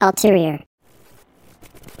Ulterior.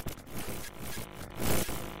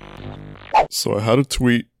 So I had a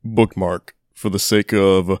tweet bookmark for the sake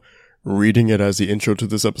of reading it as the intro to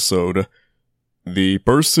this episode. The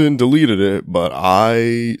person deleted it, but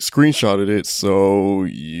I screenshotted it, so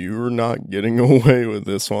you're not getting away with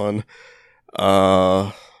this one.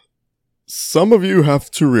 Some of you have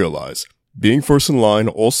to realize, being first in line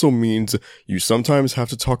also means you sometimes have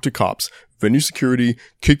to talk to cops, venue security,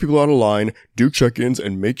 kick people out of line, do check-ins,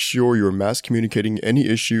 and make sure you're mass communicating any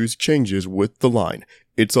issues, changes with the line.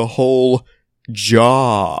 It's a whole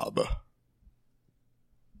job.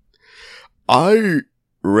 I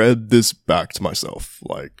read this back to myself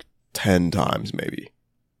like 10 times maybe.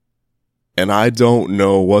 And I don't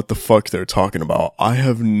know what the fuck they're talking about. I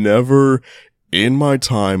have never, in my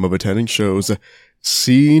time of attending shows,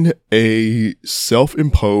 seen a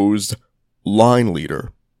self-imposed line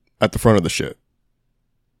leader at the front of the shit.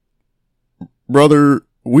 Brother,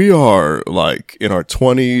 we are like in our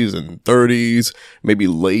 20s and 30s, maybe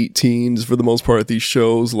late teens for the most part at these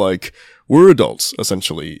shows. Like, we're adults,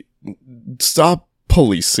 essentially. Stop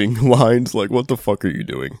policing lines. Like, what the fuck are you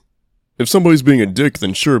doing? If somebody's being a dick,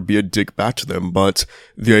 then sure, be a dick back to them. But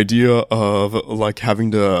the idea of like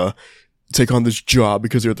having to take on this job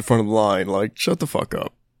because you're at the front of the line, like, shut the fuck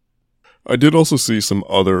up. I did also see some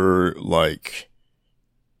other like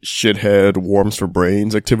shithead warms for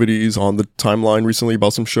brains activities on the timeline recently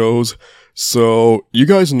about some shows. So you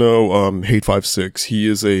guys know Hate56. He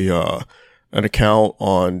is an account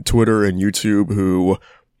on Twitter and YouTube who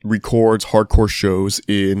records hardcore shows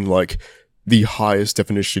in like the highest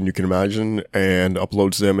definition you can imagine and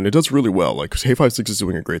uploads them, and it does really well. Like, Hate56 is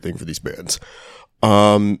doing a great thing for these bands.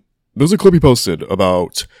 There's a clip he posted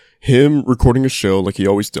about him recording a show like he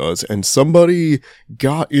always does, and somebody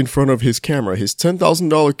got in front of his camera, his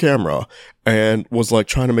 $10,000 camera, and was like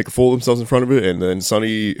trying to make a fool of themselves in front of it, and then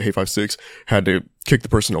Sonny, Hate56, had to kick the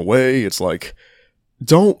person away. It's like,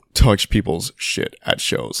 don't touch people's shit at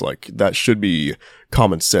shows. Like, that should be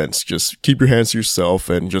common sense. Just keep your hands to yourself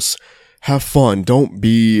and just have fun. Don't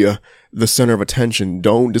be the center of attention.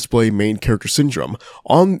 Don't display main character syndrome.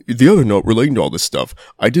 On the other note, relating to all this stuff,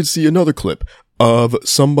 I did see another clip of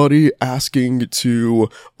somebody asking to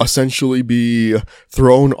essentially be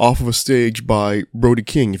thrown off of a stage by Brody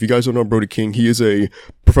King. If you guys don't know Brody King, he is a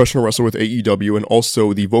professional wrestler with AEW and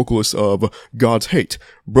also the vocalist of God's Hate.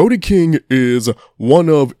 Brody King is one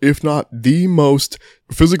of, if not the most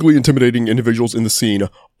physically intimidating individuals in the scene.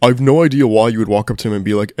 I've no idea why you would walk up to him and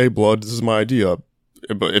be like, "Hey, blood, this is my idea.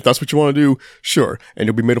 But if that's what you want to do, sure." And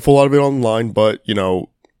you'll be made a fool out of it online, but, you know,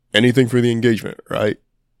 anything for the engagement, right?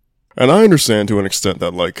 And I understand to an extent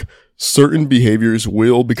that, like, certain behaviors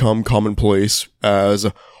will become commonplace as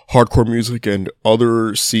hardcore music and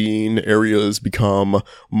other scene areas become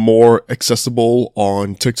more accessible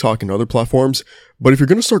on TikTok and other platforms. But if you're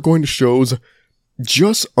going to start going to shows,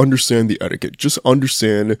 just understand the etiquette. Just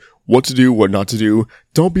understand what to do, what not to do.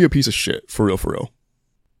 Don't be a piece of shit, for real, for real.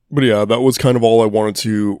 But yeah, that was kind of all I wanted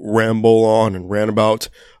to ramble on and rant about.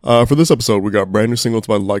 For this episode, we got brand new singles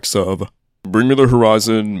by the likes of Bring Me the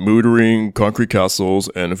Horizon, Moodring, Concrete Castles,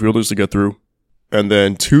 and a few others to get through. And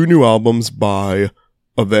then 2 new albums by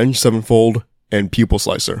Avenged, Sevenfold, and Pupil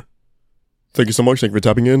Slicer. Thank you so much. Thank you for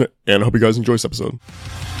tapping in, and I hope you guys enjoy this episode.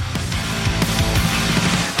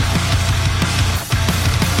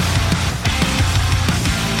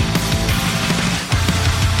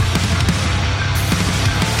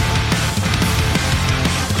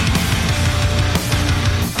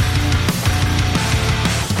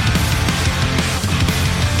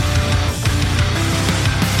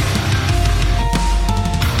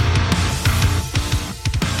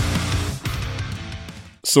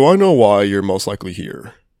 So I know why you're most likely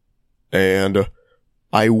here, and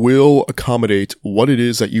I will accommodate what it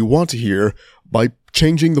is that you want to hear by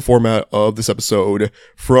changing the format of this episode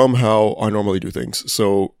from how I normally do things.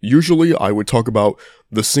 So usually I would talk about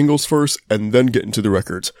the singles first and then get into the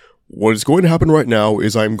records. What is going to happen right now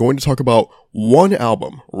is I'm going to talk about one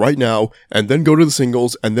album right now and then go to the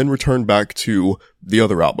singles and then return back to the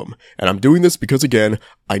other album. And I'm doing this because, again,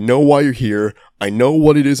 I know why you're here. I know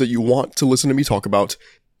what it is that you want to listen to me talk about.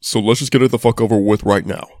 So let's just get it the fuck over with right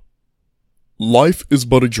now. Life is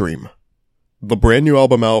But a Dream. The brand new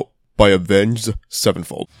album out by Avenged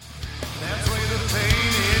Sevenfold.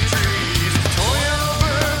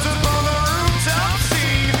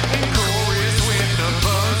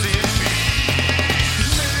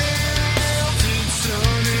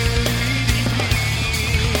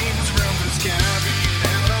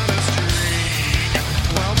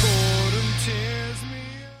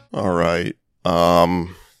 Alright,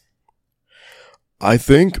 I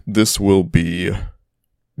think this will be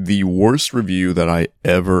the worst review that I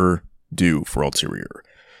ever do for Ulterior.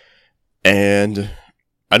 And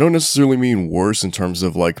I don't necessarily mean worse in terms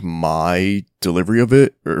of like my delivery of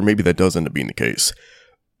it, or maybe that does end up being the case.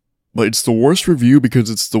 But it's the worst review because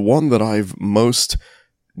it's the one that I've most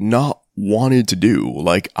not wanted to do.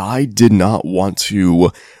 Like, I did not want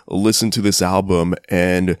to listen to this album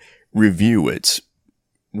and review it,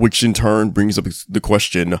 which in turn brings up the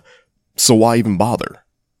question, so why even bother?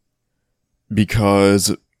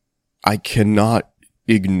 Because I cannot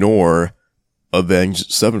ignore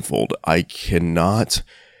Avenged Sevenfold. I cannot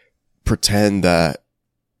pretend that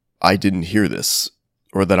I didn't hear this,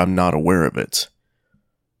 or that I'm not aware of it.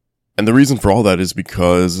 And the reason for all that is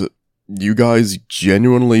because you guys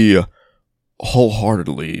genuinely,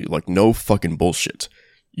 wholeheartedly, like no fucking bullshit,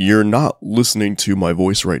 you're not listening to my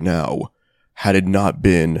voice right now had it not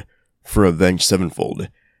been for Avenged Sevenfold.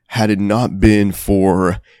 Had it not been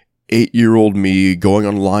for 8-year-old me going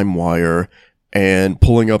on LimeWire and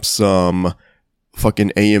pulling up some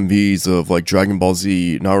fucking AMVs of like Dragon Ball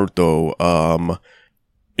Z, Naruto,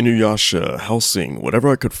 Inuyasha, Hellsing, whatever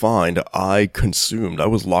I could find, I consumed. I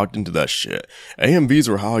was logged into that shit. AMVs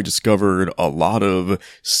were how I discovered a lot of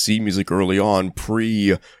C music early on,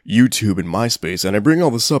 pre-YouTube and MySpace, and I bring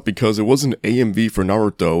all this up because it was an AMV for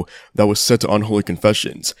Naruto that was set to Unholy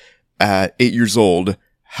Confessions. At 8 years old,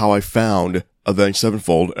 how I found Avenged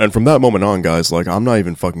Sevenfold, and from that moment on, guys, like, I'm not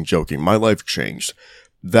even fucking joking, my life changed.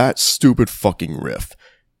 That stupid fucking riff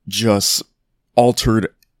just altered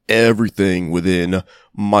everything within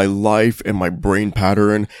my life and my brain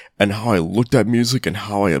pattern and how I looked at music and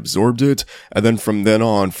how I absorbed it. And then from then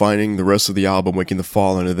on, finding the rest of the album, Waking the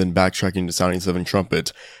Fallen, and then backtracking to Sounding Seven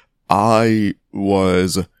Trumpet, I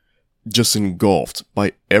was just engulfed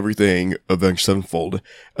by everything Avenged Sevenfold.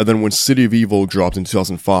 And then when City of Evil dropped in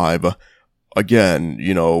 2005, again,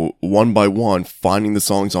 you know, one by one, finding the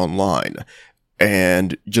songs online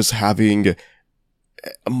and just having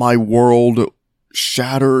my world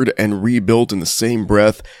shattered and rebuilt in the same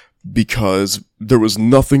breath, because there was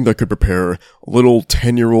nothing that could prepare little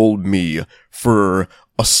 10-year-old me for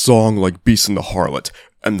a song like Beast and the Harlot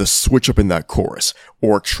and the switch up in that chorus,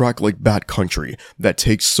 or a track like Bad Country that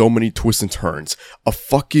takes so many twists and turns, a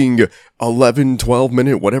fucking 11, 12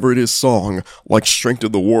 minute, whatever it is song like Strength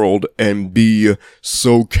of the World, and be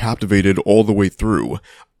so captivated all the way through.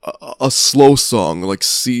 A slow song like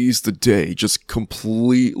Seize the Day just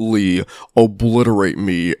completely obliterate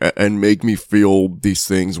me and make me feel these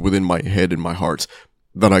things within my head and my heart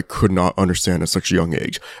that I could not understand at such a young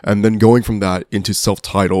age. And then going from that into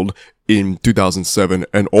Self-Titled in 2007,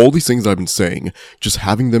 and all these things I've been saying, just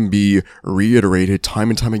having them be reiterated time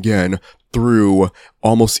and time again through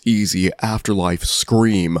Almost Easy, Afterlife,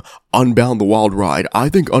 Scream, Unbound the Wild Ride. I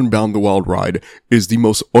think Unbound the Wild Ride is the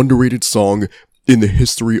most underrated song in the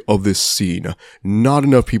history of this scene. Not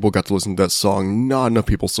enough people got to listen to that song. Not enough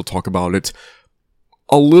people still talk about it.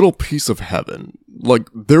 A Little Piece of Heaven. Like,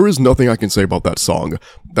 there is nothing I can say about that song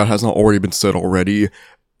that has not already been said already.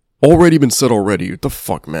 What the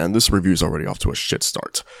fuck, man? This review's already off to a shit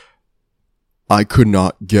start. I could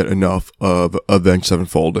not get enough of Avenged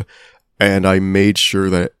Sevenfold, and I made sure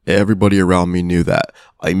that everybody around me knew that.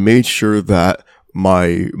 I made sure that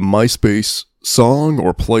my MySpace song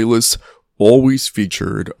or playlist always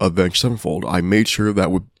featured Avenged Sevenfold. I made sure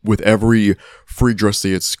that with every free dress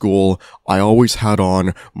day at school, I always had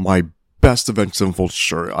on my best Avenged Sevenfold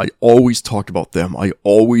shirt. I always talked about them. I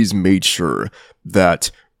always made sure that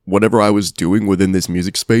whatever I was doing within this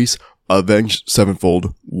music space, Avenged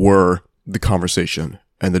Sevenfold were the conversation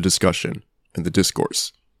and the discussion and the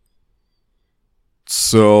discourse.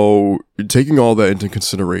 So, taking all that into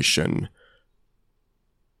consideration,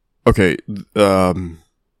 okay,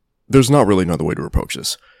 there's not really another way to approach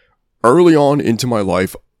this. Early on into my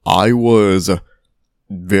life, I was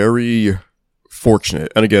very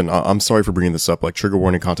fortunate. And again, I'm sorry for bringing this up, like trigger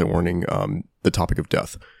warning, content warning, the topic of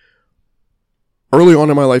death. Early on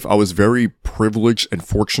in my life, I was very privileged and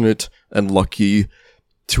fortunate and lucky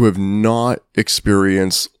to have not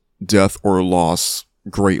experienced death or loss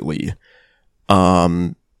greatly.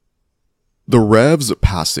 The Rev's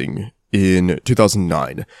passing in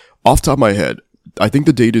 2009, off the top of my head, I think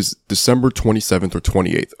the date is December 27th or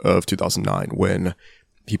 28th of 2009 when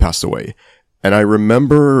he passed away. And I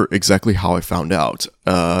remember exactly how I found out.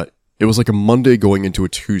 It was like a Monday going into a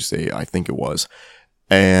Tuesday, I think it was.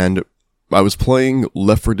 And I was playing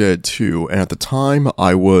Left 4 Dead 2, and at the time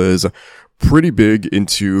I was pretty big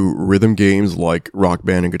into rhythm games like Rock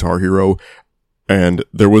Band and Guitar Hero. And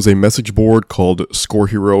there was a message board called Score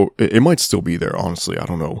Hero. It might still be there, honestly, I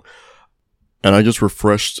don't know. And I just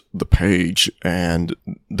refreshed the page, and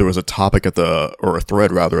there was a topic or a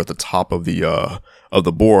thread rather, at the top of the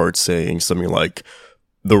board saying something like,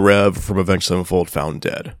 "The Rev from Avenged Sevenfold found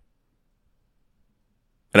dead."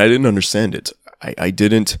 And I didn't understand it. I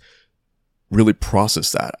didn't really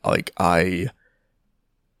process that. Like,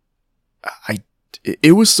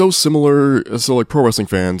 it was so similar. So like pro wrestling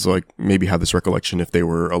fans, like maybe have this recollection if they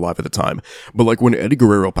were alive at the time. But like when Eddie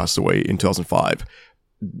Guerrero passed away in 2005,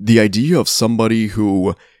 the idea of somebody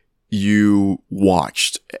who you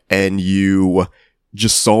watched and you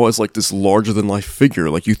just saw as like this larger than life figure,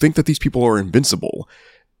 like you think that these people are invincible.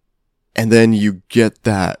 And then you get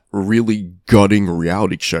that really gutting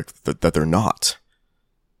reality check that they're not.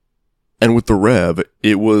 And with the Rev,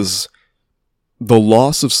 it was the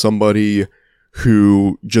loss of somebody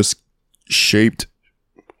who just shaped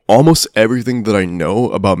almost everything that I know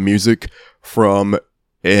about music from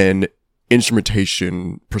an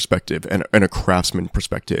instrumentation perspective and a craftsman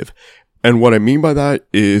perspective. And what I mean by that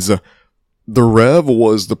is the Rev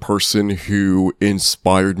was the person who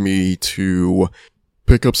inspired me to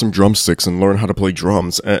pick up some drumsticks and learn how to play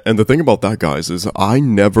drums. And the thing about that, guys, is I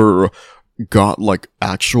never got like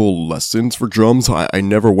actual lessons for drums. I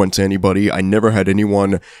never went to anybody. I never had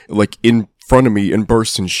anyone like in front of me in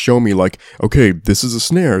bursts and show me like, okay, this is a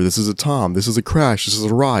snare, this is a tom, this is a crash, this is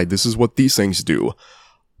a ride, this is what these things do.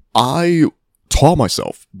 I taught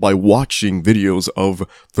myself by watching videos of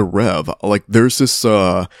the Rev. Like there's this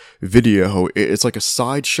video, it's like a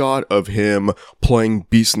side shot of him playing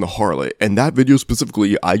Beast in the Harlot, and that video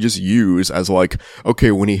specifically I just use as like,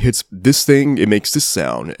 okay, when he hits this thing it makes this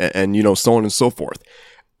sound, and you know, so on and so forth.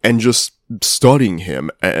 And just studying him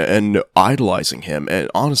and idolizing him, and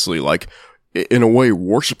honestly, like in a way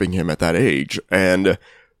worshiping him at that age. And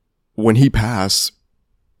when he passed,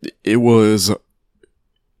 it was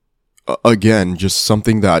again, just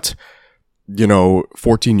something that, you know,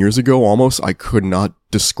 14 years ago almost, I could not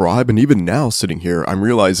describe. And even now, sitting here, I'm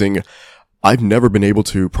realizing I've never been able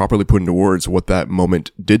to properly put into words what that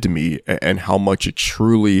moment did to me and how much it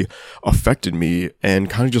truly affected me, and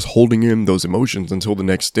kind of just holding in those emotions until the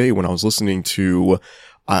next day when I was listening to,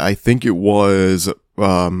 I think it was,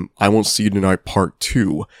 I Won't See You Tonight Part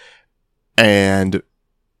 2. And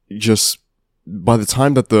just by the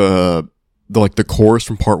time that the chorus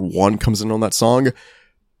from part 1 comes in on that song,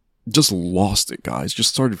 just lost it, guys. Just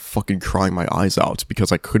started fucking crying my eyes out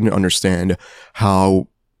because I couldn't understand how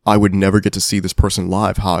I would never get to see this person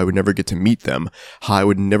live, how I would never get to meet them, how I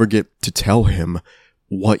would never get to tell him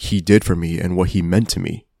what he did for me and what he meant to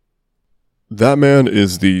me. That man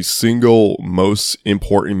is the single most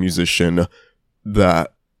important musician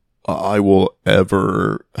that I will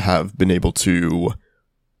ever have been able to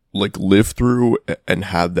like live through and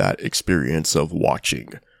have that experience of watching.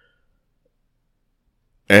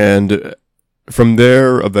 And from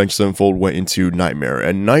there, Avenged Sevenfold went into Nightmare.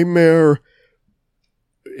 And Nightmare,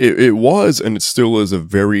 it was and it still is a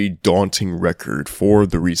very daunting record for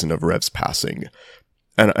the reason of Rev's passing.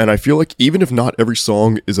 And I feel like even if not every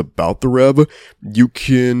song is about the Rev, you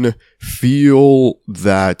can feel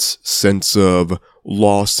that sense of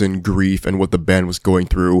loss and grief and what the band was going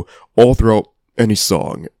through all throughout any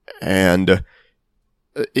song. And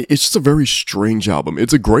it's just a very strange album.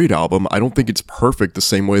 It's a great album. I don't think it's perfect the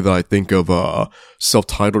same way that I think of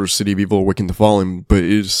Self-Titled or City of Evil or Waking the Fallen, but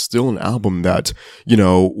it is still an album that, you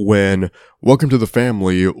know, when Welcome to the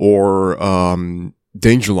Family or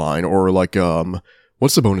Dangerline or like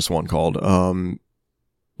what's the bonus one called?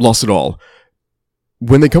 Lost It All.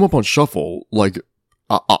 When they come up on shuffle, like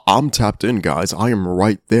I'm tapped in, guys. I am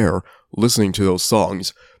right there listening to those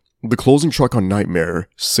songs. The closing track on Nightmare,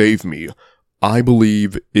 Save Me, I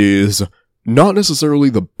believe is not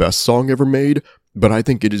necessarily the best song ever made, but I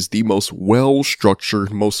think it is the most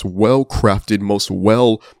well-structured, most well-crafted, most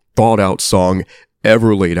well-thought-out song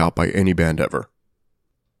ever laid out by any band ever.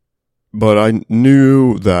 But I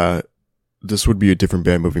knew that this would be a different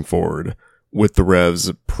band moving forward, with the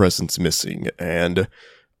Rev's presence missing, and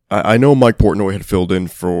I know Mike Portnoy had filled in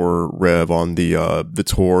for Rev on the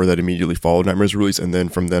tour that immediately followed Nightmare's release, and then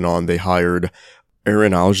from then on they hired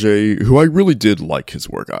Aaron Alger, who I really did like his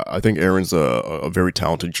work. I think Aaron's a very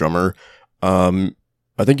talented drummer. I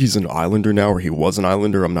think he's an Islander now, or he was an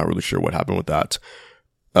Islander. I'm not really sure what happened with that.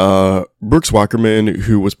 Brooks Wackerman,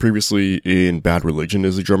 who was previously in Bad Religion,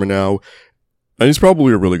 is a drummer now, and he's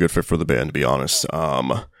probably a really good fit for the band, to be honest.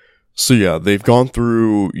 So yeah, they've gone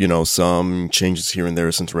through, you know, some changes here and there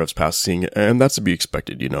since Rev's passing, and that's to be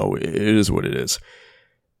expected, you know, it is what it is.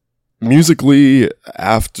 Musically,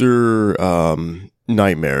 after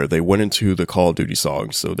Nightmare, they went into the Call of Duty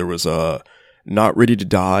songs. So there was Not Ready to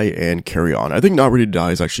Die and Carry On. I think Not Ready to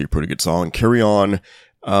Die is actually a pretty good song. Carry On,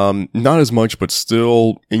 not as much, but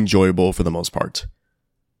still enjoyable for the most part.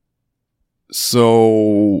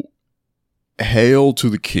 So, Hail to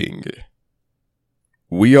the King.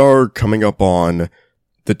 We are coming up on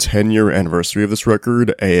the 10-year anniversary of this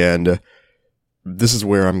record, and this is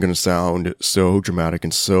where I'm gonna sound so dramatic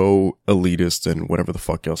and so elitist and whatever the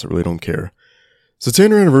fuck else. I really don't care. It's the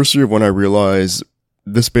 10-year anniversary of when I realized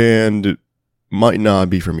this band might not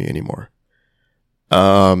be for me anymore.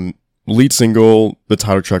 Lead single, the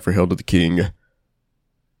title track for Hail to the King.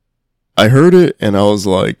 I heard it and I was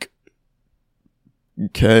like,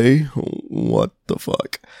 okay, what the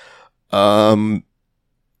fuck? In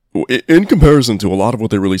comparison to a lot of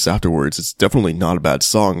what they released afterwards, it's definitely not a bad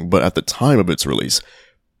song, but at the time of its release,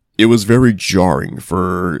 it was very jarring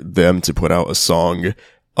for them to put out a song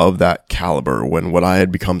of that caliber when what I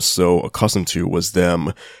had become so accustomed to was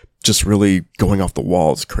them just really going off the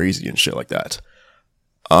walls crazy and shit like that.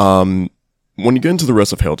 When you get into the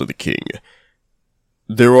rest of Hail to the King,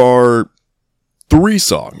 there are 3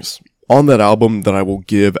 songs on that album that I will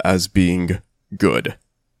give as being good,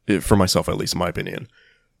 for myself at least, in my opinion.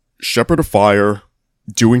 Shepherd of Fire,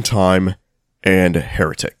 Doing Time, and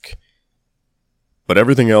Heretic. But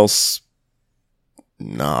everything else,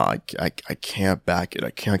 nah, I can't back it.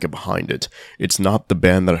 I can't get behind it. It's not the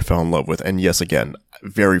band that I fell in love with. And yes, again,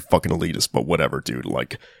 very fucking elitist, but whatever, dude.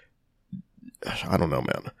 Like, I don't know,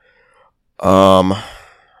 man.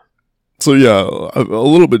 So yeah, a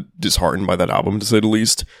little bit disheartened by that album, to say the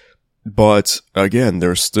least. But again,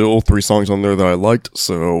 there's still 3 songs on there that I liked,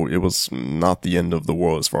 so it was not the end of the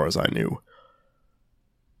world as far as I knew.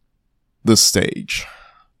 The stage.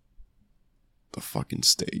 The fucking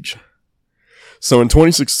stage. So in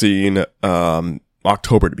 2016,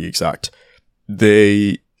 October to be exact,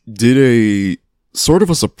 they did a sort of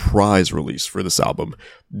a surprise release for this album,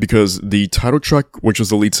 because the title track, which was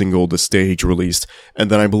the lead single, The Stage, released, and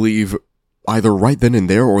then I believe either right then and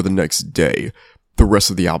there or the next day, the rest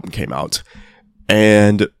of the album came out.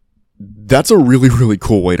 And that's a really, really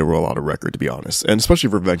cool way to roll out a record, to be honest. And especially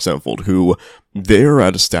for Avenged Sevenfold, who they're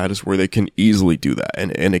at a status where they can easily do that,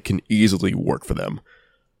 and it can easily work for them.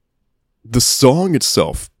 The song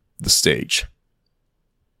itself, The Stage,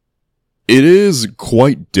 it is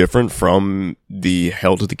quite different from the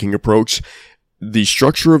Hail to the King approach. The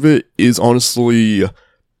structure of it is honestly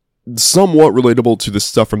somewhat relatable to the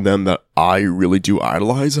stuff from them that I really do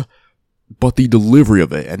idolize, but the delivery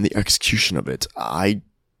of it and the execution of it,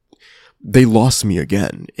 they lost me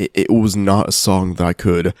again. It was not a song that I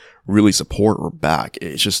could really support or back.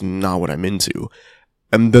 It's just not what I'm into.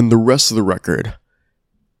 And then the rest of the record,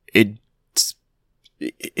 it's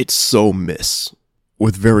so miss,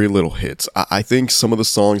 with very little hits. I think some of the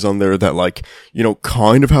songs on there that, like, you know,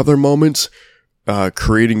 kind of have their moments,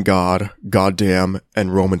 Creating God, Goddamn,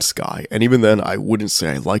 and Roman Sky. And even then, I wouldn't say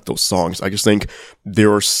I like those songs. I just think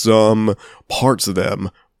there are some parts of them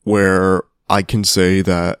where I can say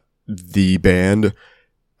that the band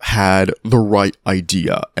had the right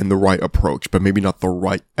idea and the right approach, but maybe not the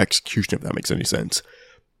right execution, if that makes any sense.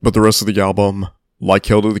 But the rest of the album, like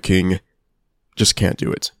Hail to the King, just can't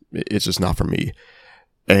do it. It's just not for me.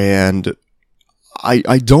 And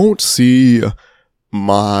I don't see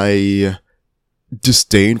my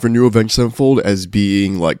disdain for new Avenged Sevenfold as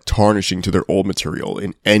being like tarnishing to their old material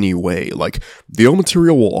in any way. Like, the old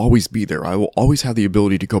material will always be there. I will always have the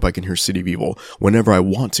ability to go back and hear City of Evil whenever I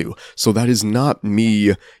want to. So that is not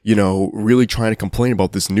me, you know, really trying to complain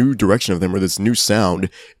about this new direction of them or this new sound.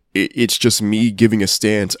 It's just me giving a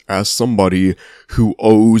stance as somebody who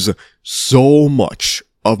owes so much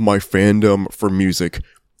of my fandom for music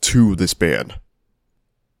to this band.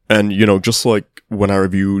 And, you know, just like when I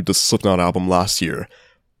reviewed the Slipknot album last year,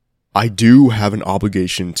 I do have an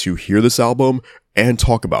obligation to hear this album and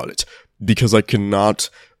talk about it, because I cannot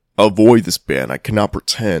avoid this band. I cannot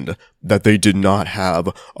pretend that they did not have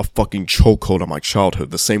a fucking chokehold on my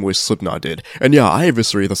childhood the same way Slipknot did. And yeah, I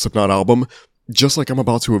eviscerated the Slipknot album just like I'm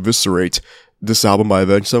about to eviscerate this album by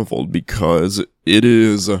Avenged Sevenfold, because it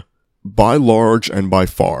is, by large and by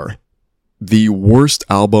far, the worst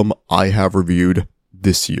album I have reviewed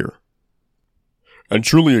this year. And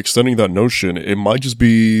truly extending that notion, it might just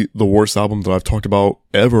be the worst album that I've talked about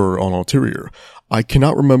ever on Ulterior. I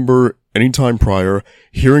cannot remember any time prior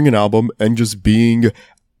hearing an album and just being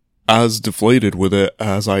as deflated with it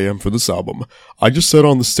as I am for this album. I just said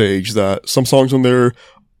on the stage that some songs on there,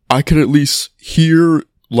 I could at least hear,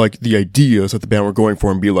 like, the ideas that the band were going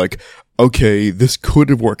for and be like, okay, this could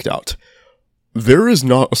have worked out. There is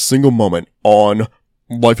not a single moment on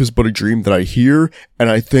Life is But a Dream that I hear and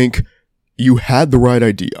I think, you had the right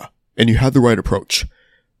idea. and you had the right approach.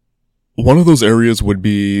 One of those areas would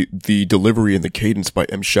be the delivery and the cadence by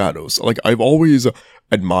M. Shadows. Like, I've always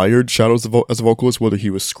admired Shadows as a vocalist, whether he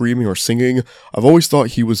was screaming or singing. I've always thought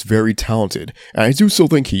he was very talented, and I do still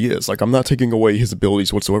think he is. Like, I'm not taking away his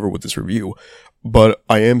abilities whatsoever with this review, but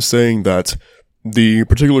I am saying that the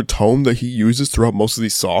particular tone that he uses throughout most of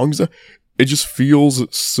these songs, it just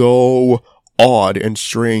feels so odd and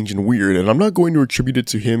strange and weird, and I'm not going to attribute it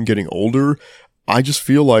to him getting older. I just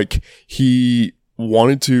feel like he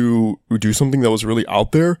wanted to do something that was really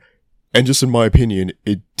out there, and just in my opinion,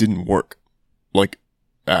 it didn't work. Like,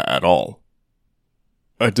 at all.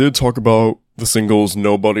 I did talk about the singles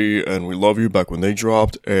Nobody and We Love You back when they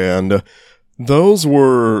dropped, and those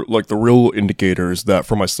were like the real indicators that,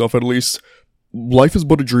 for myself at least, Life Is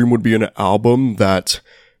But a Dream would be an album that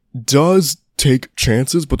does take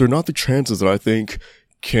chances, but they're not the chances that I think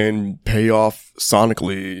can pay off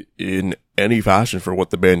sonically in any fashion for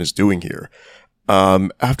what the band is doing here.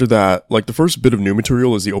 After that, like, the first bit of new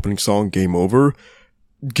material is the opening song, Game Over.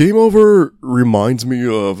 Game Over reminds me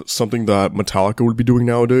of something that Metallica would be doing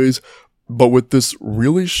nowadays, but with this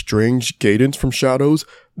really strange cadence from Shadows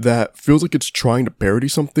that feels like it's trying to parody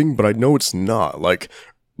something, but I know it's not. Like,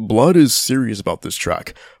 Blood is serious about this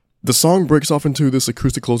track. The song breaks off into this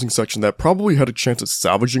acoustic closing section that probably had a chance at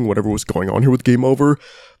salvaging whatever was going on here with Game Over,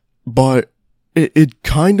 but it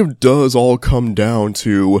kind of does all come down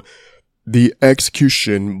to the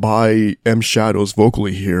execution by M. Shadows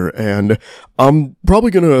vocally here, and I'm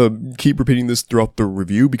probably gonna keep repeating this throughout the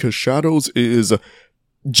review because Shadows is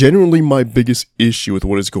genuinely my biggest issue with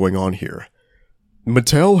what is going on here.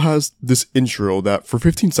 Mattel has this intro that for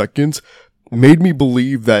 15 seconds made me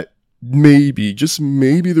believe that maybe, just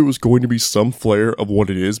maybe, there was going to be some flair of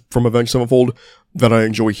what it is from Avenged Sevenfold that I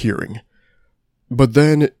enjoy hearing. But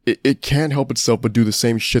then, it can't help itself but do the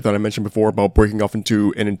same shit that I mentioned before about breaking off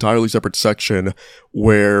into an entirely separate section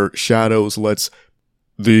where Shadows lets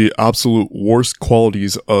the absolute worst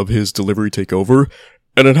qualities of his delivery take over,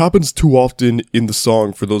 and it happens too often in the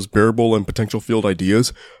song for those bearable and potential field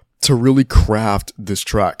ideas to really craft this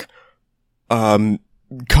track.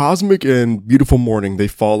 Cosmic and Beautiful Morning, they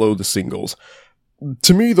follow the singles.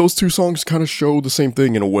 To me, those two songs kind of show the same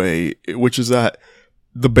thing in a way, which is that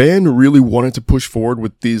the band really wanted to push forward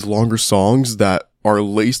with these longer songs that are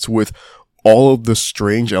laced with all of the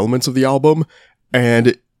strange elements of the album,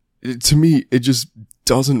 and to me, it just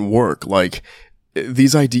doesn't work. Like,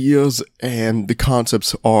 these ideas and the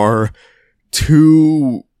concepts are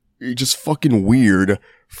too just fucking weird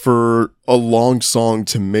for a long song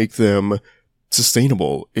to make them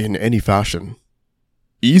sustainable in any fashion.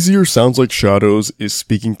 Easier sounds like Shadows is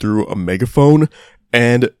speaking through a megaphone,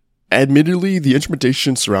 and admittedly, the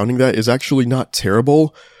instrumentation surrounding that is actually not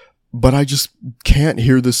terrible, but I just can't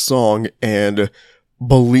hear this song and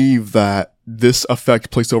believe that this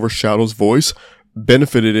effect placed over Shadow's voice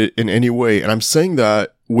benefited it in any way. And I'm saying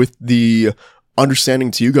that with the understanding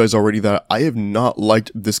to you guys already that I have not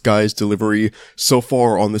liked this guy's delivery so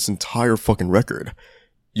far on this entire fucking record.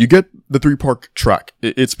 You get the 3-part track.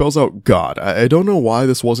 It spells out God. I don't know why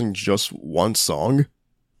this wasn't just one song.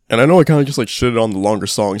 And I know I kind of just like shitted on the longer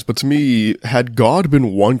songs, but to me, had God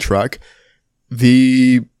been one track,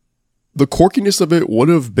 the quirkiness of it would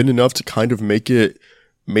have been enough to kind of make it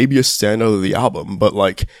maybe a standout of the album. But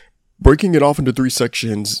like, breaking it off into 3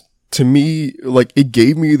 sections, to me, like, it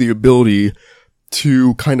gave me the ability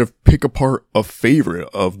to kind of pick apart a favorite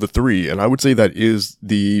of the 3. And I would say that is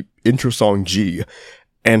the intro song G,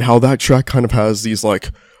 and how that track kind of has these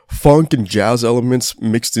like funk and jazz elements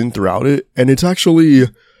mixed in throughout it. And it's actually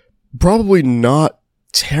probably not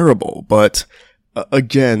terrible, but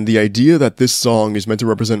again, the idea that this song is meant to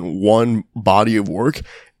represent one body of work,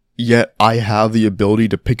 yet I have the ability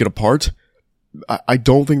to pick it apart, I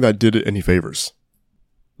don't think that did it any favors.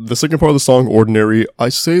 The second part of the song, Ordinary, I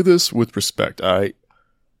say this with respect.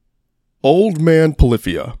 Old Man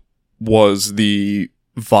Polyphia was the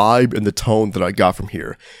vibe and the tone that I got from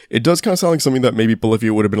here. It does kind of sound like something that maybe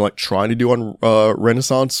Polyphia would have been like trying to do on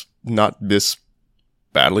Renaissance, not this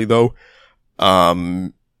badly though.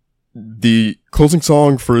 The closing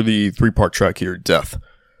song for the 3-part track here, Death.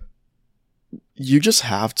 You just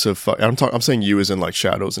have to I'm saying you as in like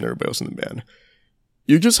Shadows and everybody else in the band.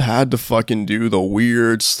 You just had to fucking do the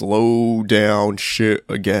weird slow down shit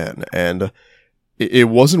again, and it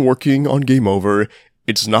wasn't working on Game Over.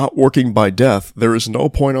 It's not working by Death. There is no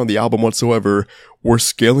point on the album whatsoever where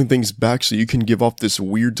scaling things back so you can give off this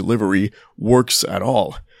weird delivery works at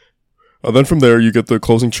all. Then from there, you get the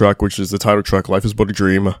closing track, which is the title track, Life Is But a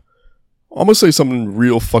Dream. I'm gonna say something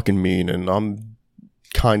real fucking mean, and I'm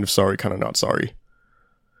kind of sorry, kind of not sorry.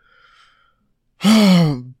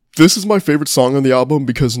 This is my favorite song on the album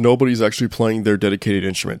because nobody's actually playing their dedicated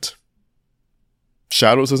instrument.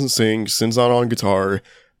 Shadows doesn't sing, Sin's not on guitar,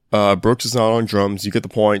 Brooks is not on drums, you get the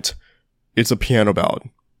point. It's a piano ballad.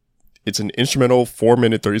 It's an instrumental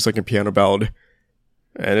 4-minute, 30-second piano ballad,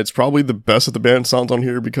 and it's probably the best of the band sounds on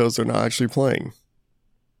here because they're not actually playing.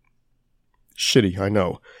 Shitty, I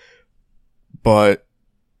know. But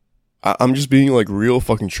I'm just being like real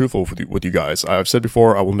fucking truthful with you guys. I've said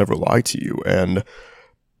before, I will never lie to you, and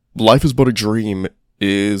Life is But a Dream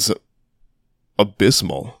is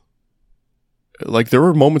abysmal. Like, there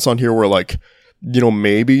were moments on here where, like, you know,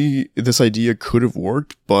 maybe this idea could have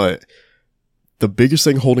worked, but the biggest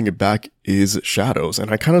thing holding it back is Shadows.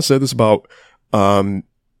 And I kind of said this about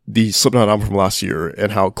the Slipknot album from last year,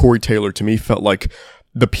 and how Corey Taylor, to me, felt like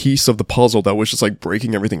the piece of the puzzle that was just, like,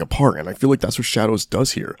 breaking everything apart. And I feel like that's what Shadows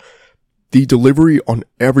does here. The delivery on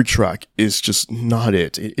every track is just not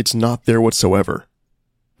it. It's not there whatsoever.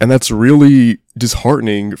 And that's really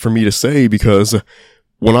disheartening for me to say, because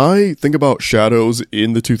when I think about Shadows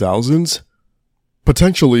in the 2000s,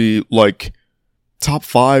 potentially, like, top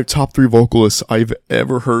 5, top 3 vocalists I've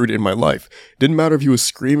ever heard in my life. Didn't matter if he was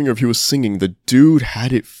screaming or if he was singing, the dude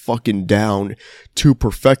had it fucking down to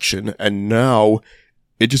perfection, and now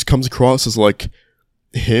it just comes across as, like,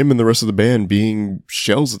 him and the rest of the band being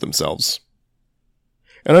shells of themselves.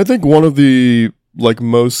 And I think one of the, like,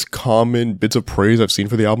 most common bits of praise I've seen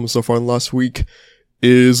for the album so far in the last week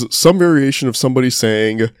is some variation of somebody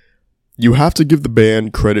saying, you have to give the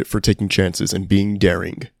band credit for taking chances and being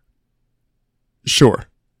daring. Sure.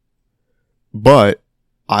 But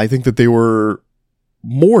I think that they were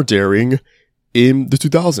more daring in the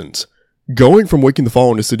 2000s. Going from Waking the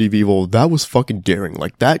Fallen to City of Evil, that was fucking daring.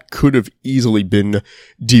 Like, that could have easily been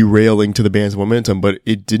derailing to the band's momentum, but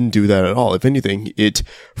it didn't do that at all. If anything, it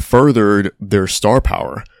furthered their star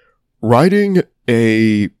power. Writing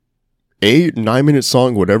a 8-9-minute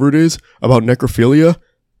song, whatever it is, about necrophilia,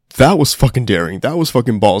 that was fucking daring. That was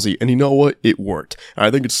fucking ballsy. And you know what? It worked. And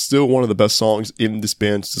I think it's still one of the best songs in this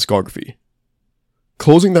band's discography.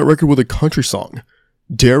 Closing that record with a country song.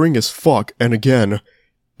 Daring as fuck. And again,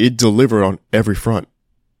 it delivered on every front.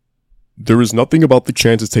 There is nothing about the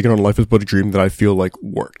chances taken on Life is But a Dream that I feel like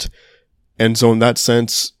worked. And so in that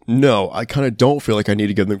sense, no, I kind of don't feel like I need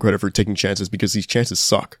to give them credit for taking chances, because these chances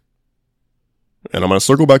suck. And I'm going to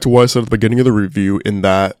circle back to what I said at the beginning of the review, in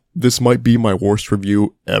that this might be my worst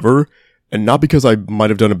review ever. And not because I might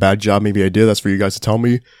have done a bad job, maybe I did, that's for you guys to tell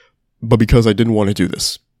me, but because I didn't want to do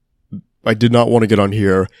this. I did not want to get on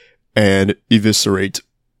here and eviscerate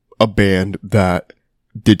a band that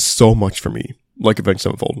did so much for me, like Avenged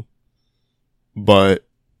Sevenfold. But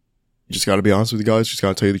just gotta be honest with you guys, just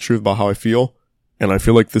gotta tell you the truth about how I feel, and I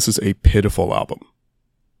feel like this is a pitiful album.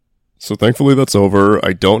 So thankfully that's over.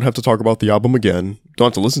 I don't have to talk about the album again, don't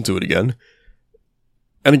have to listen to it again.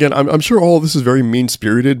 And again, I'm sure all of this is very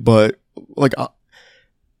mean-spirited, but, like,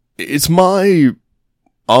 it's my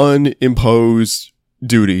unimposed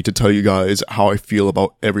duty to tell you guys how I feel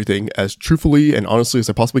about everything as truthfully and honestly as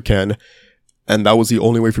I possibly can, and that was the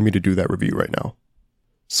only way for me to do that review right now.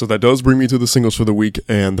 So that does bring me to the singles for the week,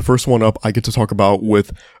 and the first one up I get to talk about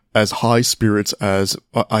with as high spirits as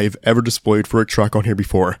I've ever displayed for a track on here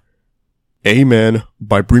before. Amen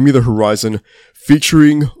by Bring Me the Horizon,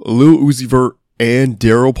 featuring Lil Uzi Vert and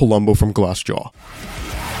Daryl Palumbo from Glassjaw.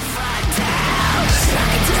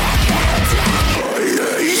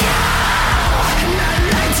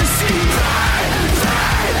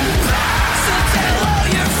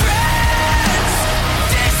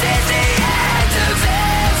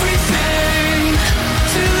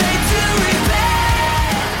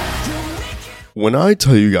 When I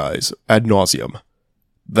tell you guys ad nauseum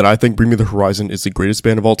that I think Bring Me the Horizon is the greatest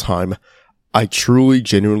band of all time, I truly,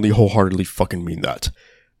 genuinely, wholeheartedly fucking mean that.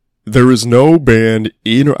 There is no band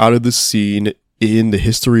in or out of this scene in the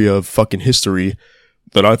history of fucking history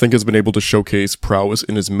that I think has been able to showcase prowess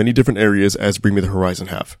in as many different areas as Bring Me the Horizon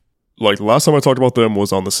have. Like, the last time I talked about them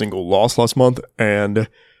was on the single Lost last month, and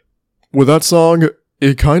with that song,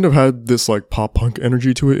 it kind of had this, like, pop-punk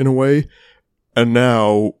energy to it in a way, and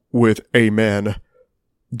now, with Amen,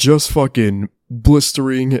 just fucking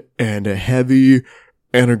blistering and heavy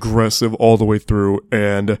and aggressive all the way through.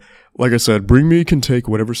 And like I said, Bring Me can take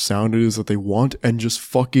whatever sound it is that they want and just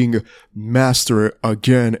fucking master it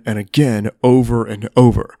again and again, over and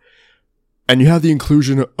over. And you have the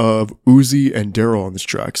inclusion of Uzi and Daryl on this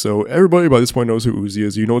track, so everybody by this point knows who Uzi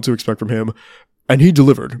is, you know what to expect from him, and he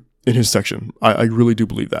delivered in his section. I really do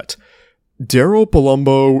believe that. Daryl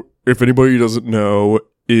Palumbo, if anybody doesn't know,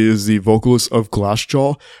 is the vocalist of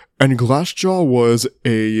Glassjaw, and Glassjaw was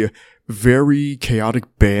a very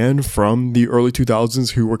chaotic band from the early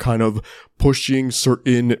 2000s who were kind of pushing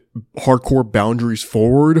certain hardcore boundaries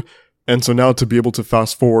forward. And so now to be able to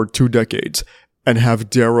fast forward 2 decades and have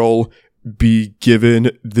Daryl be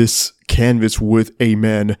given this canvas with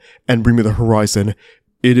Amen and Bring Me the Horizon,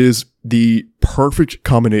 it is the perfect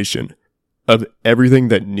combination of everything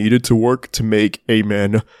that needed to work to make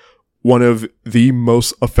Amen one of the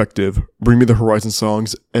most effective Bring Me the Horizon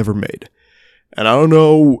songs ever made. And I don't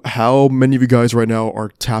know how many of you guys right now are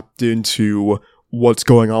tapped into what's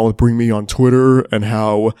going on with Bring Me on Twitter and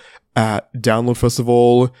how at Download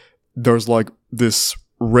Festival, there's like this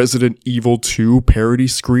Resident Evil 2 parody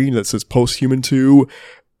screen that says Posthuman 2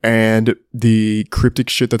 and the cryptic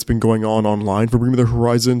shit that's been going on online for Bring Me the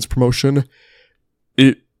Horizon's promotion.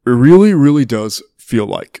 It really, really does feel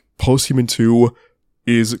like Posthuman 2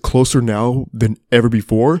 is closer now than ever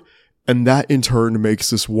before, and that in turn makes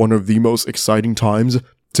this one of the most exciting times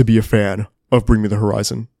to be a fan of Bring Me the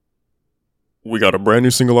Horizon. We got a brand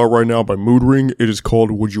new single out right now by Moodring. It is called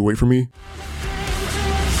Would You Wait For Me?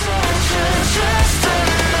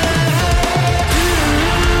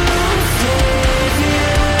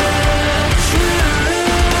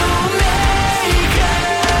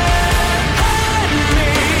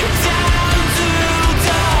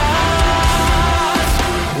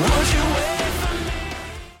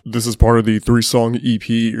 This is part of the 3-song EP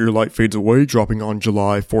Your Light Fades Away, dropping on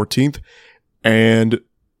July 14th. And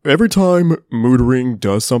every time Moodring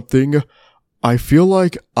does something, I feel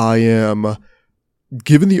like I am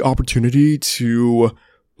given the opportunity to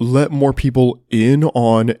let more people in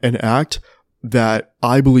on an act that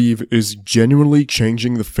I believe is genuinely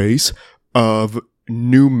changing the face of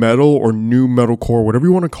new metal or new metalcore, whatever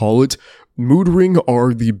you want to call it. Moodring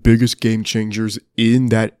are the biggest game changers in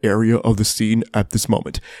that area of the scene at this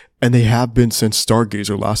moment, and they have been since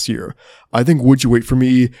Stargazer last year. I think Would You Wait For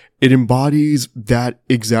Me, it embodies that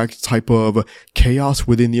exact type of chaos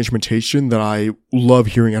within the instrumentation that I love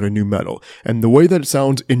hearing out of new metal, and the way that it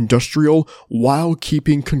sounds industrial while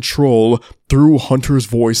keeping control through Hunter's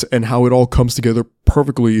voice and how it all comes together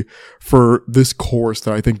perfectly for this chorus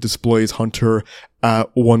that I think displays Hunter at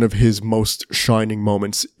one of his most shining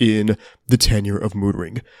moments in the tenure of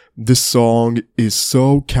Moodring. This song is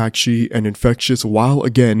so catchy and infectious while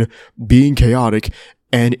again being chaotic,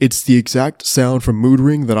 and it's the exact sound from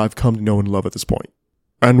Moodring that I've come to know and love at this point.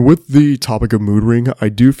 And with the topic of Moodring, I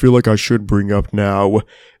do feel like I should bring up now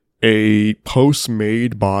a post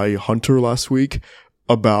made by Hunter last week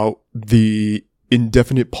about the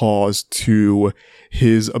indefinite pause to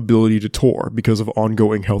his ability to tour because of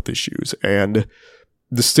ongoing health issues. And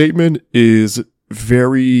the statement is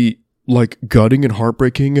very gutting and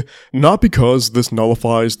heartbreaking, not because this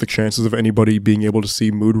nullifies the chances of anybody being able to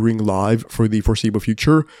see Moodring live for the foreseeable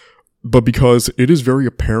future, but because it is very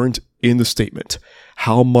apparent in the statement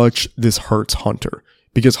how much this hurts Hunter.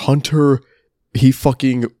 Because Hunter, he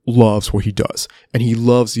fucking loves what he does, and he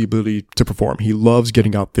loves the ability to perform. He loves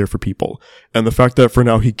getting out there for people. And the fact that for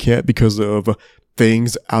now he can't because of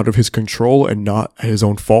things out of his control and not his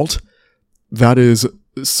own fault, that is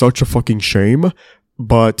such a fucking shame.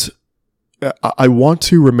 But I want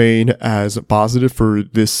to remain as positive for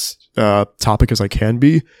this topic as I can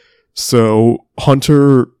be. So,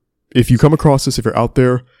 Hunter, if you come across this, if you're out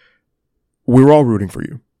there, we're all rooting for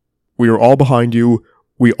you. We are all behind you.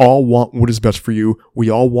 We all want what is best for you. We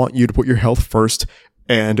all want you to put your health first.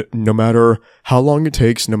 And no matter how long it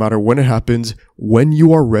takes, no matter when it happens, when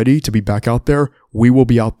you are ready to be back out there, we will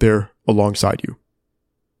be out there alongside you.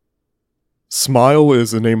 Smile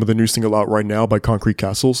is the name of the new single out right now by Concrete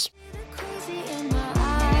Castles.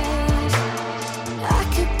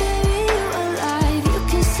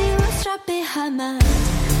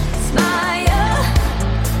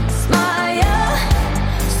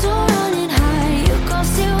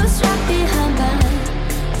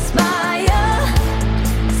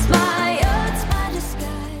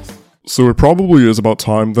 So it probably is about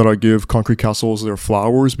time that I give Concrete Castles their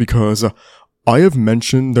flowers, because I have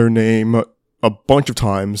mentioned their name a bunch of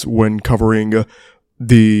times when covering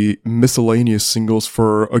the miscellaneous singles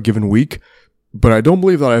for a given week, but I don't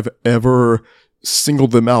believe that I've ever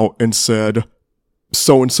singled them out and said,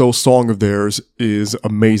 so-and-so song of theirs is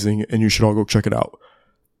amazing and you should all go check it out.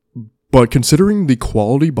 But considering the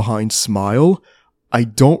quality behind Smile, I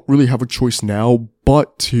don't really have a choice now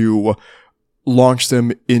but to launch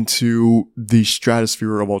them into the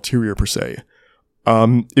stratosphere of Ulterior per se.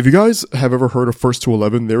 If you guys have ever heard of First to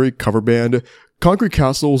 11, they're a cover band. Concrete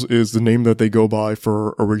Castles is the name that they go by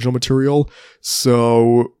for original material.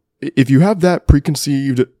 So if you have that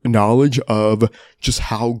preconceived knowledge of just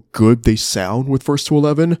how good they sound with First to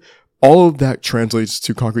 11, all of that translates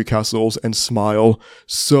to Concrete Castles and Smile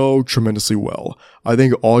so tremendously well. I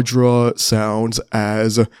think Audra sounds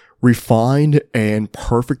as refined and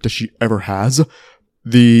perfect as she ever has.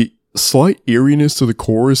 The slight eeriness to the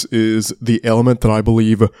chorus is the element that I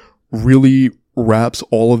believe really wraps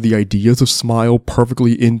all of the ideas of Smile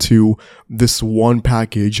perfectly into this one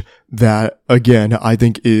package that, again, I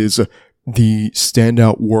think is the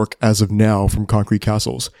standout work as of now from Concrete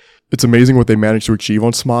Castles. It's amazing what they managed to achieve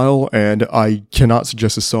on Smile, and I cannot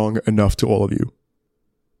suggest this song enough to all of you.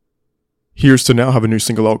 Here's to Now have a new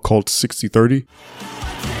single out called 6030.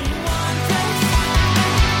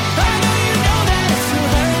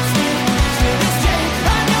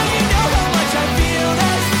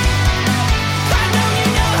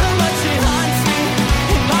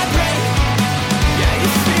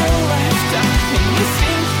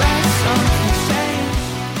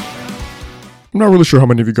 I'm not really sure how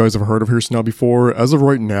many of you guys have heard of Here's to Now before. As of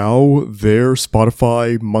right now, their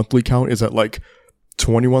Spotify monthly count is at like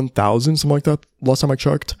 21,000, something like that, last time I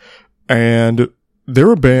checked. And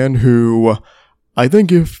they're a band who, I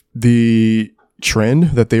think if the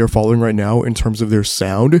trend that they are following right now in terms of their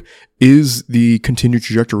sound is the continued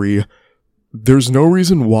trajectory, there's no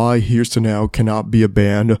reason why Here's to Now cannot be a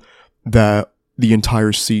band that the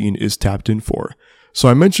entire scene is tapped in for. So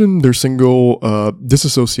I mentioned their single,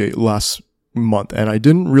 Disassociate last month, and I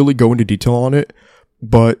didn't really go into detail on it,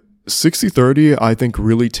 but 6030 I think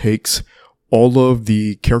really takes all of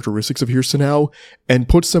the characteristics of Here's to Now and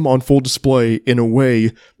puts them on full display in a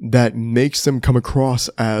way that makes them come across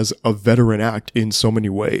as a veteran act in so many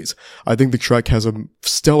ways. I think the track has a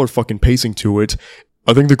stellar fucking pacing to it.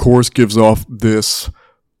 I think the chorus gives off this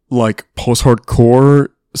like post-hardcore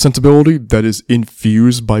sensibility that is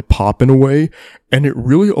infused by pop in a way, and it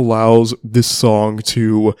really allows this song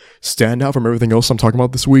to stand out from everything else I'm talking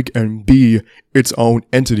about this week and be its own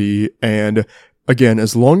entity. And again,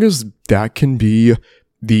 as long as that can be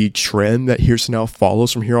the trend that Here's to Now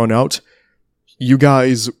follows from here on out, you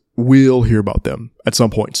guys will hear about them at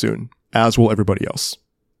some point soon, as will everybody else.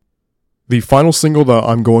 The final single that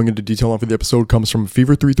I'm going into detail on for the episode comes from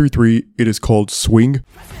Fever 333. It is called Swing.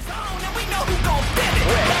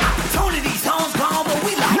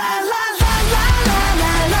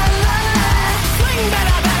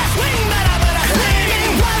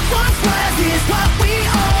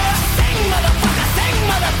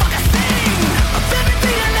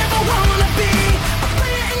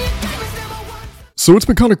 So it's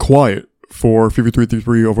been kind of quiet for Fever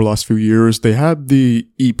 333 over the last few years. They had the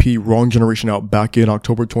EP Wrong Generation out back in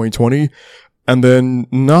October 2020, and then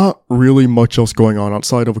not really much else going on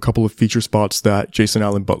outside of a couple of feature spots that Jason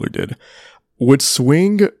Allen Butler did. With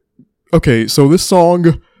Swing, okay, so this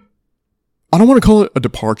song, I don't want to call it a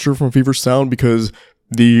departure from Fever's sound because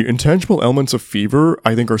the intangible elements of Fever,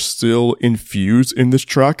 I think, are still infused in this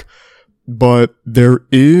track, but there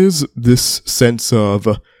is this sense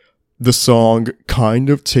of the song kind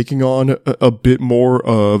of taking on a bit more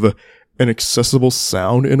of an accessible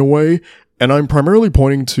sound in a way. And I'm primarily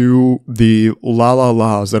pointing to the la la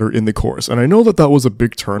la's that are in the chorus. And I know that that was a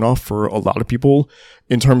big turnoff for a lot of people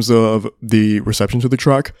in terms of the reception to the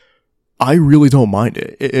track. I really don't mind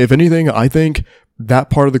it. If anything, I think that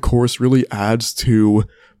part of the chorus really adds to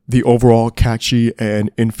the overall catchy and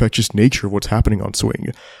infectious nature of what's happening on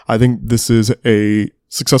Swing. I think this is a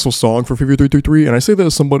successful song for Fever 333, and I say that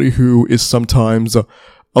as somebody who is sometimes a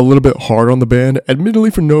little bit hard on the band,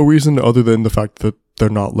 admittedly for no reason other than the fact that they're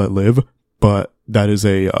not let live, but that is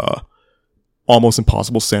a almost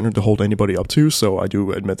impossible standard to hold anybody up to, so I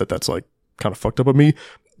do admit that that's like kind of fucked up of me.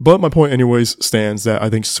 But my point anyways stands that I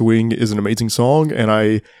think Swing is an amazing song, and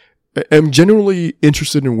I am genuinely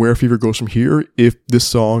interested in where Fever goes from here if this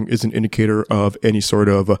song is an indicator of any sort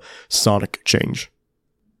of sonic change.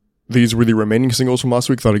 These were the remaining singles from last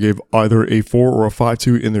week that I gave either a 4 or a 5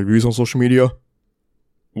 to in the reviews on social media.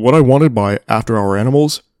 What I Wanted by After Our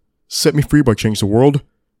Animals, Set Me Free by Change the World,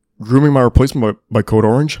 Grooming My Replacement by Code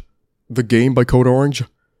Orange, The Game by Code Orange,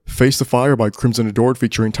 Face the Fire by Crimson Adored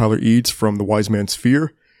featuring Tyler Eads from The Wise Man's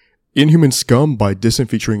Fear, Inhuman Scum by Distant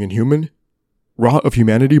featuring Inhuman, Rot of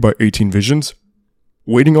Humanity by 18 Visions,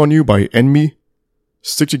 Waiting on You by Enemy,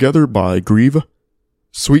 Stick Together by Grieve,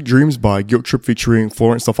 Sweet Dreams by Guilt Trip featuring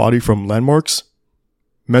Florence Stafati from Landmarks,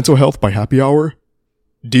 Mental Health by Happy Hour,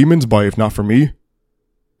 Demons by If Not For Me,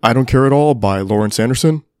 I Don't Care At All by Lauren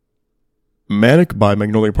Sanderson, Manic by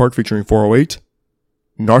Magnolia Park featuring 408,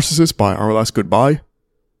 Narcissist by Our Last Goodbye,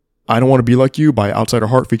 I Don't Want to Be Like You by Outsider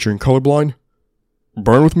Heart featuring Colorblind,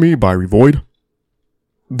 Burn With Me by Revoid,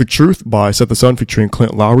 The Truth by Set the Sun featuring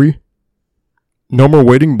Clint Lowry, No More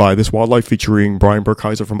Waiting by This Wildlife featuring Brian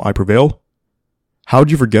Burkheiser from I Prevail, How'd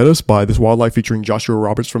You Forget Us by This Wildlife featuring Joshua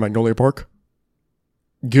Roberts from Magnolia Park.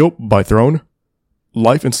 Guilt by Throne.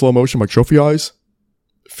 Life in Slow Motion by Trophy Eyes.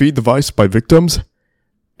 Feed the Vice by Victims.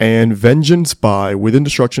 And Vengeance by Within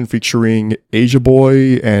Destruction featuring Asia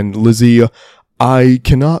Boy and Lizzie. I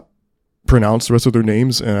cannot pronounce the rest of their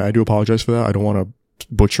names, and I do apologize for that. I don't want to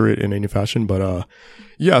butcher it in any fashion, but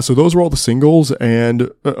yeah, so those were all the singles, and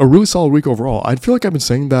a really solid week overall. I feel like I've been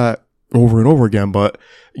saying that over and over again, but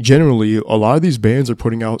generally, a lot of these bands are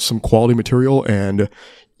putting out some quality material, and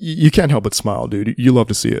you can't help but smile, dude. You love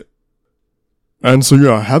to see it. And so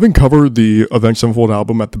yeah, having covered the Avenged Sevenfold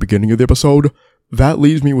album at the beginning of the episode, that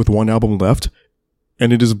leaves me with one album left,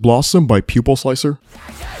 and it is Blossom by Pupil Slicer.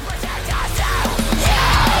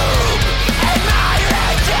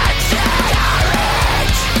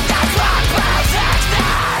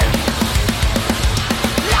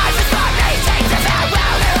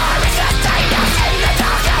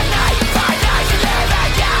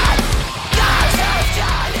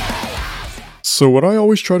 So what I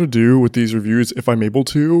always try to do with these reviews, if I'm able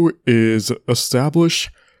to, is establish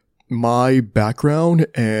my background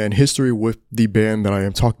and history with the band that I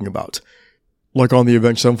am talking about. Like on the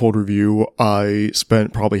Avenged Sevenfold review, I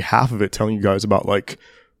spent probably half of it telling you guys about like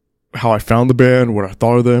how I found the band, what I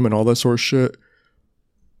thought of them, and all that sort of shit.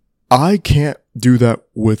 I can't do that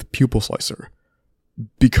with Pupil Slicer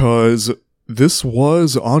because this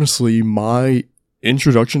was honestly my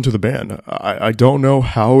introduction to the band. I don't know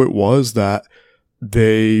how it was that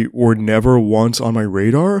they were never once on my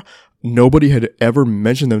radar. Nobody had ever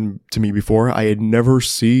mentioned them to me before. I had never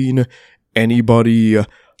seen anybody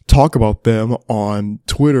talk about them on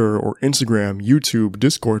Twitter or Instagram, YouTube,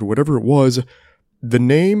 Discord, whatever it was. The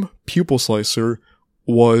name Pupil Slicer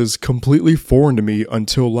was completely foreign to me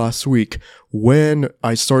until last week when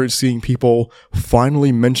I started seeing people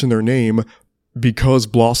finally mention their name because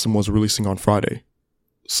Blossom was releasing on Friday.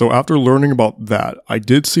 So after learning about that, I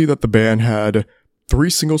did see that the band had 3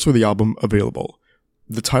 singles for the album available.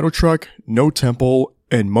 The title track, No Temple,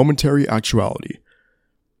 and Momentary Actuality.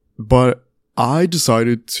 But I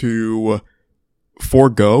decided to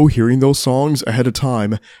forego hearing those songs ahead of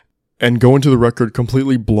time and go into the record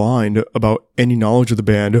completely blind about any knowledge of the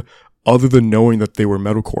band other than knowing that they were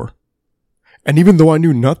metalcore. And even though I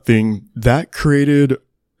knew nothing, that created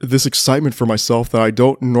this excitement for myself that I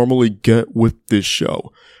don't normally get with this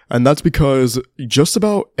show. And that's because just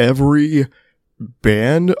about every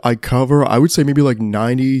band I cover, I would say maybe like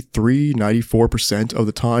 93, 94% of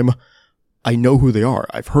the time, I know who they are.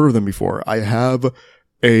 I've heard of them before. I have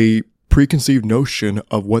a preconceived notion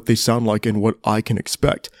of what they sound like and what I can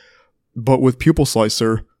expect. But with Pupil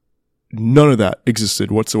Slicer, none of that existed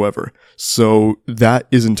whatsoever. So that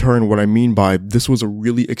is in turn what I mean by this was a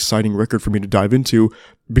really exciting record for me to dive into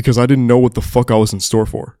because I didn't know what the fuck I was in store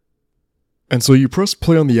for. And so you press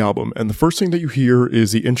play on the album, and the first thing that you hear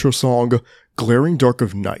is the intro song, Glaring Dark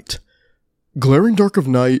of Night. Glaring Dark of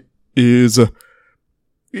Night is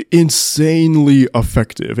insanely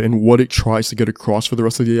effective in what it tries to get across for the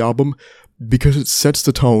rest of the album because it sets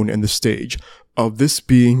the tone and the stage of this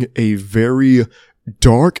being a very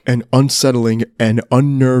dark and unsettling and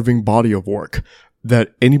unnerving body of work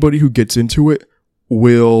that anybody who gets into it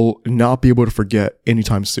will not be able to forget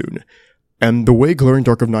anytime soon. And the way Glaring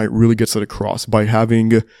Dark of Night really gets it across by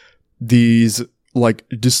having these like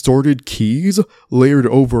distorted keys layered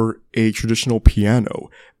over a traditional piano.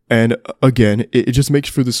 And again, it just makes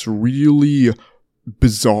for this really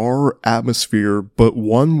bizarre atmosphere, but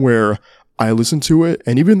one where I listened to it,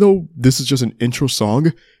 and even though this is just an intro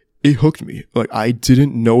song, it hooked me. Like I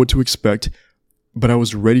didn't know what to expect, but I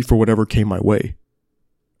was ready for whatever came my way.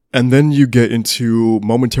 And then you get into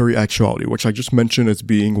Momentary Actuality, which I just mentioned as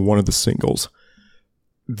being one of the singles.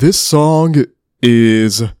 This song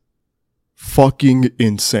is fucking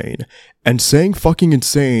insane. And saying fucking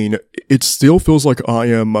insane, it still feels like I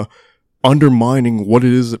am undermining what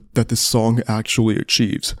it is that this song actually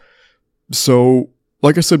achieves. So,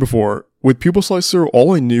 like I said before, with Pupil Slicer,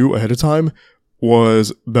 all I knew ahead of time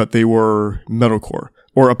was that they were metalcore,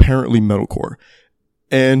 or apparently metalcore.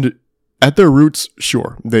 And at their roots,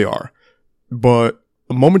 sure, they are. But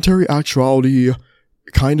Momentary Actuality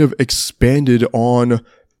kind of expanded on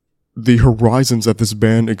the horizons that this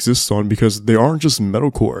band exists on because they aren't just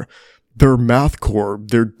metalcore. They're mathcore,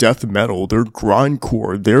 they're death metal, they're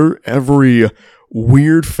grindcore, they're every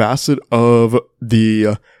weird facet of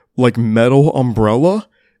the like metal umbrella,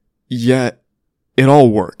 yet it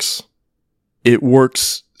all works. It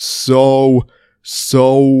works so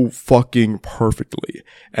fucking perfectly.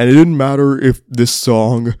 And it didn't matter if this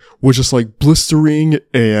song was just like blistering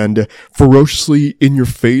and ferociously in your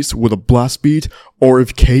face with a blast beat, or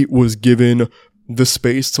if Kate was given the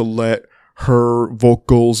space to let her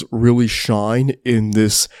vocals really shine in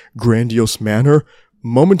this grandiose manner,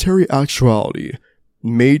 Momentary Actuality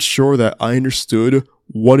made sure that I understood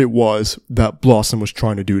what it was that Blossom was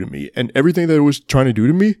trying to do to me. And everything that it was trying to do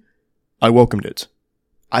to me, I welcomed it.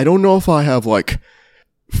 I don't know if I have,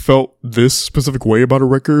 felt this specific way about a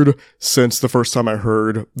record since the first time I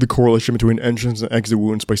heard the correlation between Entrance and Exit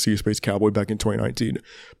Wounds by Sea Space Cowboy back in 2019.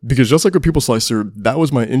 Because just like with Pupil Slicer, that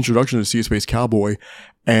was my introduction to Sea Space Cowboy,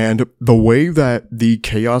 and the way that the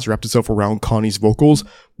chaos wrapped itself around Connie's vocals,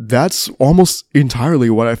 that's almost entirely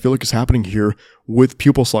what I feel like is happening here with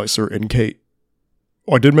Pupil Slicer and Kate.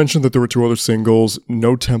 I did mention that there were 2 other singles,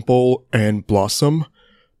 No Temple and Blossom.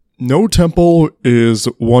 No Temple is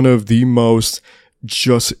one of the most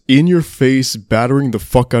just in-your-face, battering the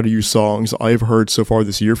fuck out of you songs I've heard so far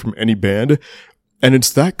this year from any band. And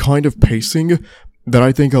it's that kind of pacing that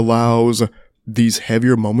I think allows these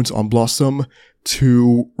heavier moments on Blossom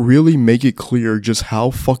to really make it clear just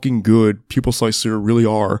how fucking good Pupil Slicer really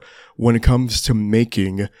are when it comes to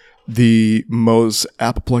making the most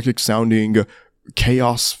apoplectic sounding,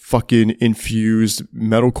 chaos fucking infused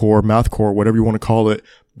metalcore, mathcore, whatever you want to call it,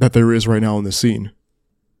 that there is right now in the scene.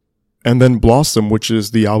 And then Blossom, which is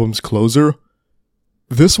the album's closer.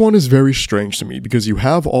 This one is very strange to me because you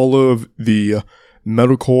have all of the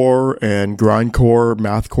metalcore and grindcore,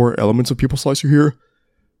 mathcore elements of Pupil Slicer here.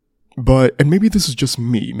 And maybe this is just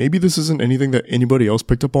me. Maybe this isn't anything that anybody else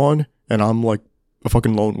picked up on, and I'm like a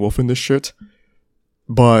fucking lone wolf in this shit.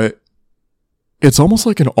 But it's almost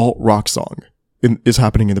like an alt-rock song is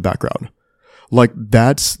happening in the background. Like,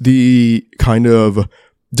 that's the kind of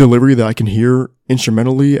delivery that I can hear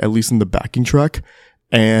instrumentally, at least in the backing track,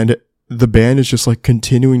 and the band is just like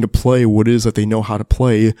continuing to play what it is that they know how to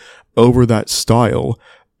play over that style,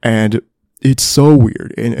 and it's so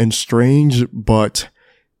weird and strange, but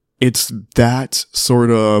it's that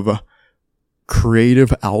sort of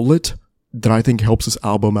creative outlet that I think helps this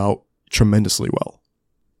album out tremendously well.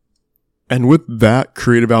 And with that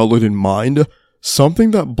creative outlet in mind,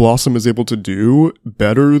 something that Blossom is able to do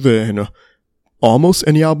better than almost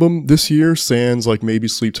any album this year, sans like maybe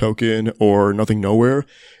Sleep Token or Nothing Nowhere,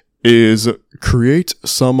 is create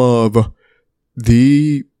some of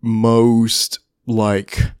the most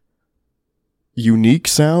unique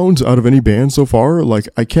sounds out of any band so far. Like,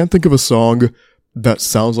 I can't think of a song that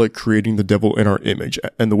sounds like Creating the Devil in Our Image,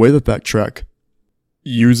 and the way that track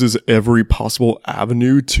uses every possible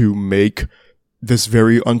avenue to make this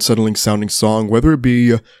very unsettling sounding song, whether it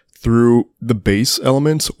be through the bass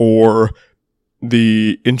elements or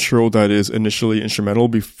the intro that is initially instrumental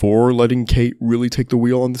before letting Kate really take the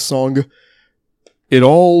wheel on the song. It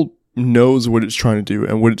all knows what it's trying to do,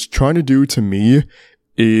 and what it's trying to do to me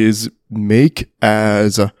is make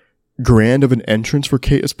as grand of an entrance for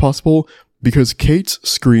Kate as possible, because Kate's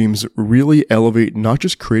screams really elevate not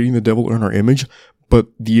just Creating the Devil in Our Image, but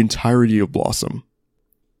the entirety of Blossom.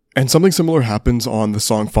 And something similar happens on the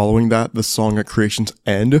song following that, the song at Creation's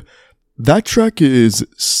End. That track is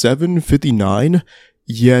 7:59,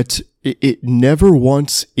 yet it never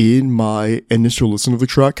once in my initial listen of the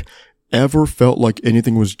track ever felt like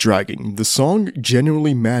anything was dragging. The song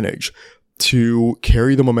genuinely managed to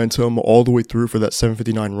carry the momentum all the way through for that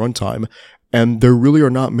 7:59 runtime, and there really are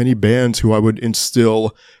not many bands who I would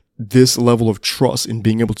instill this level of trust in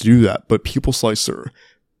being able to do that, but Pupil Slicer,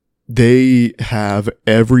 they have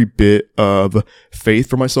every bit of faith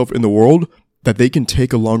for myself in the world that they can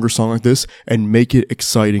take a longer song like this and make it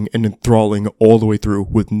exciting and enthralling all the way through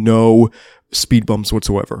with no speed bumps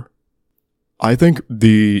whatsoever. I think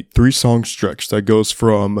the 3-song stretch that goes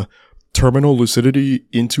from Terminal Lucidity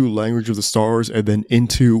into Language of the Stars and then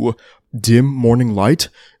into Dim Morning Light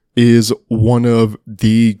is one of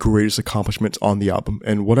the greatest accomplishments on the album.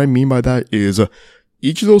 And what I mean by that is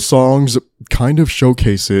each of those songs kind of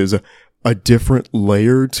showcases a different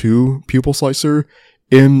layer to Pupil Slicer,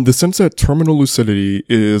 in the sense that Terminal Lucidity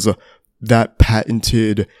is that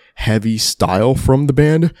patented heavy style from the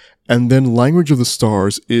band, and then Language of the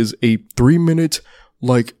Stars is a 3-minute,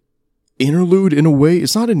 interlude in a way.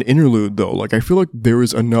 It's not an interlude though. I feel like there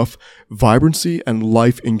is enough vibrancy and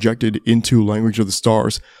life injected into Language of the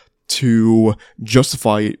Stars to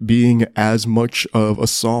justify it being as much of a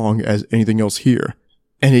song as anything else here.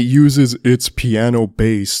 And it uses its piano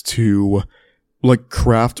bass to,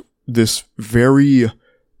 craft this very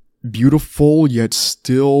beautiful yet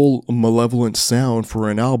still malevolent sound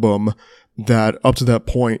for an album that up to that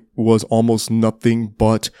point was almost nothing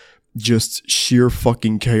but just sheer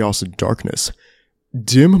fucking chaos and darkness.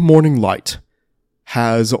 Dim Morning Light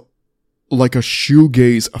has a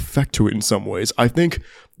shoegaze effect to it in some ways. I think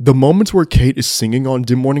the moments where Kate is singing on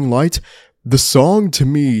Dim Morning Light, The song to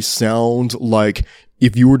me sounds like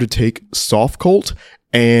if you were to take Soft Cult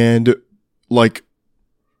and like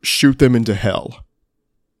shoot them into hell.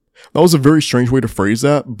 That was a very strange way to phrase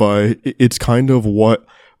that, but it's kind of what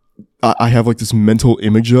I have like this mental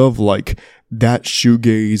image of, like that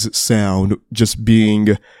shoegaze sound just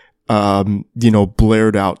being,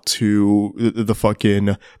 blared out to the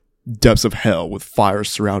fucking depths of hell with fire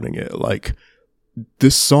surrounding it. Like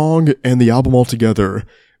this song and the album altogether,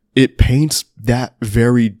 it paints that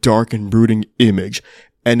very dark and brooding image.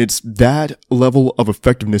 And it's that level of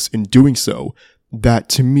effectiveness in doing so that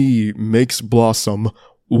to me makes Blossom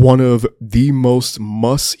one of the most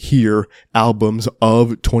must-hear albums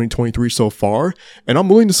of 2023 so far. And I'm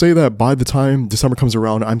willing to say that by the time December comes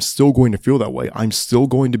around, I'm still going to feel that way. I'm still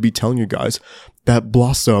going to be telling you guys that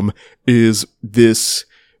Blossom is this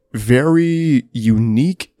very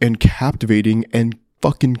unique and captivating and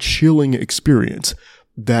fucking chilling experience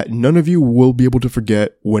that none of you will be able to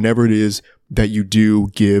forget whenever it is that you do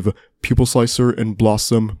give Pupil Slicer and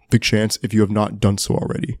Blossom the chance if you have not done so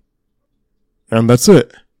already. And that's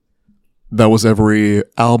it. That was every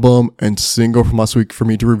album and single from last week for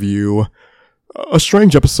me to review. A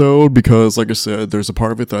strange episode because, like I said, there's a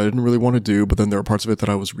part of it that I didn't really want to do, but then there are parts of it that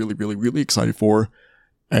I was really, really, really excited for.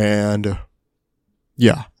 And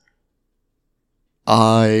yeah.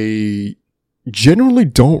 I genuinely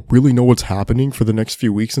don't really know what's happening for the next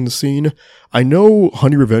few weeks in the scene. I know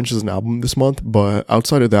Honey Revenge is an album this month, but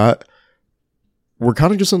outside of that, we're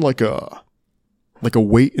kind of just in like a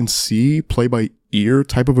wait and see, play by ear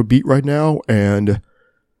type of a beat right now, and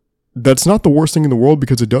that's not the worst thing in the world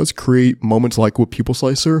because it does create moments like with Pupil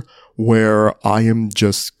Slicer where I am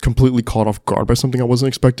just completely caught off guard by something I wasn't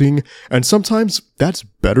expecting, and sometimes that's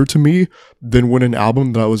better to me than when an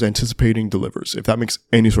album that I was anticipating delivers, if that makes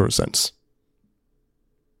any sort of sense.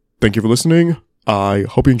 Thank you for listening. I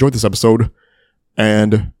hope you enjoyed this episode,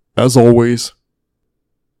 and as always,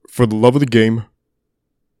 for the love of the game,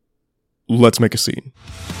 let's make a scene.